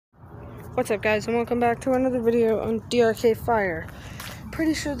What's up, guys, and welcome back to another video on DRK Fire.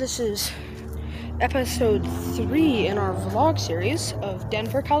 Pretty sure this is episode 3 in our vlog series of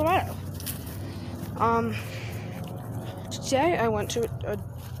Denver, Colorado. Today I went to a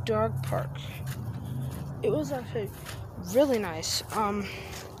dog park. It was actually really nice. I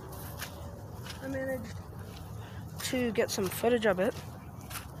managed to get some footage of it,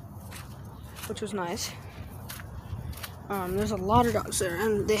 which was nice. There's a lot of dogs there,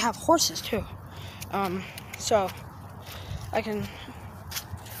 and they have horses too. So I can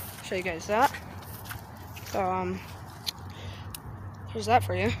show you guys that. So here's that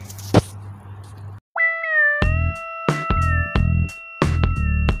for you.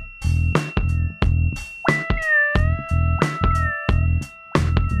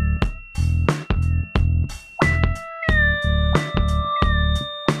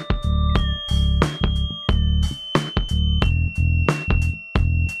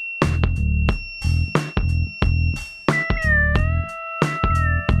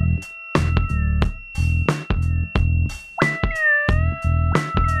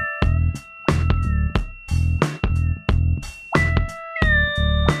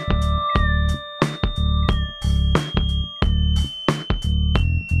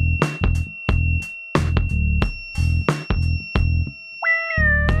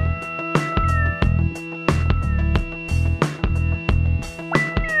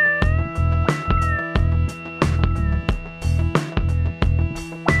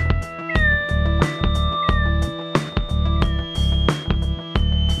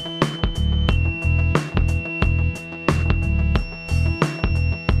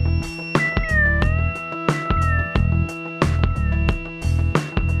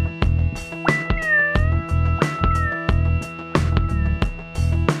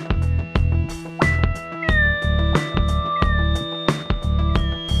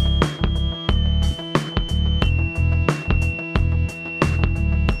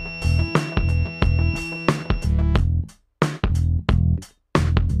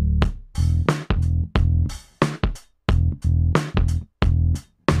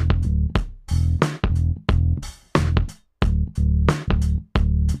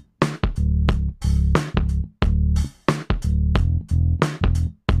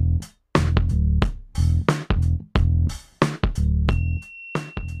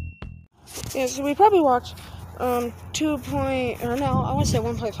 Yeah, so we probably walked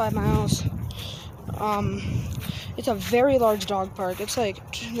 1.5 miles. It's a very large dog park. It's like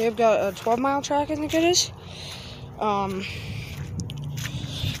they've got a 12-mile track, I think it is.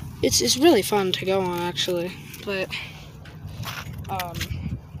 It's really fun to go on, actually. But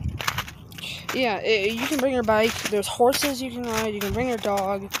yeah, you can bring your bike. There's horses you can ride. You can bring your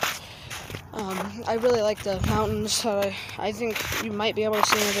dog. I really like the mountains. So I think you might be able to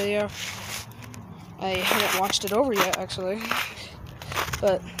see in the video. I haven't watched it over yet, actually,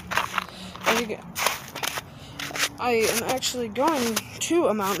 but I am actually going to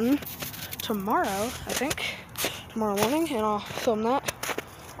a mountain tomorrow, I think, tomorrow morning, and I'll film that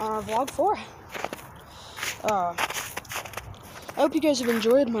on our vlog 4. I hope you guys have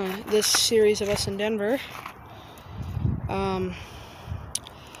enjoyed this series of us in Denver.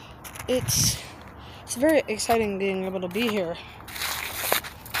 It's very exciting being able to be here,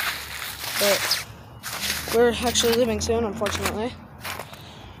 but we're actually leaving soon, unfortunately,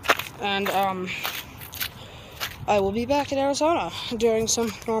 and I will be back in Arizona doing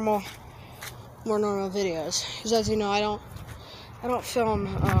some more normal videos. Because as you know, I don't film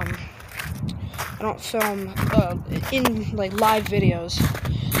in like live videos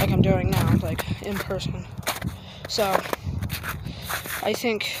like I'm doing now, like in person. So I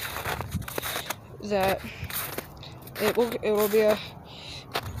think that it will be a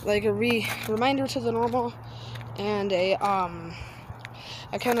reminder to the normal, and a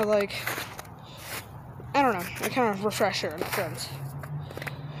kind of like, I don't know, a kind of refresher in a sense.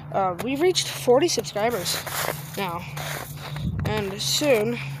 We've reached 40 subscribers now, and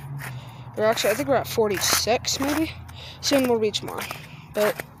soon, I think we're at 46 maybe. Soon we'll reach more.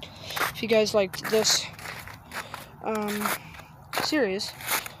 But if you guys liked this series,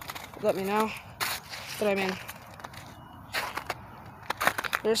 let me know. But I mean,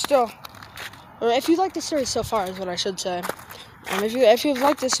 there's still, or if you like the series so far is what I should say. If you've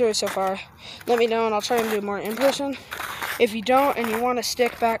liked this series so far, let me know and I'll try and do more in person. If you don't and you want to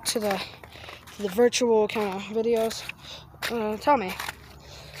stick back to the virtual kind of videos, tell me.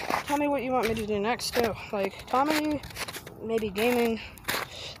 Tell me what you want me to do next too. Like comedy, maybe gaming,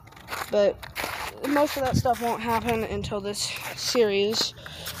 but most of that stuff won't happen until this series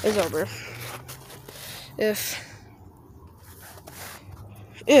is over.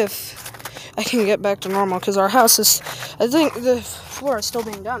 If I can get back to normal, because our house is, I think the floor is still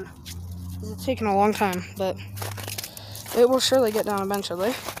being done. It's taken a long time, but it will surely get done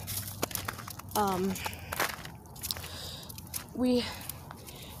eventually. We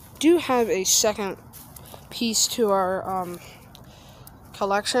do have a second piece to our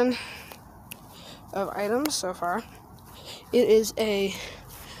collection of items so far. It is a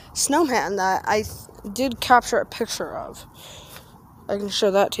snowman that I did capture a picture of. I can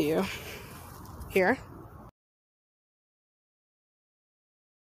show that to you here.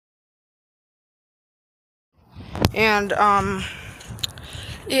 And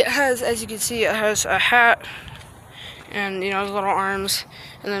it has, as you can see, it has a hat and, you know, little arms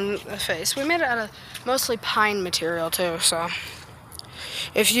and then a face. We made it out of mostly pine material too, so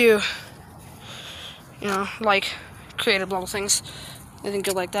if you like creative little things, I think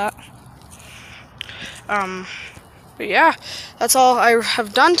you'll like that. But yeah, that's all I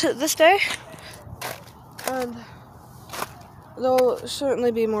have done to this day, and there'll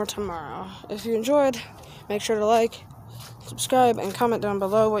certainly be more tomorrow. If you enjoyed, make sure to like, subscribe, and comment down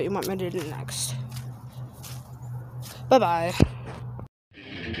below what you want me to do next. Bye-bye.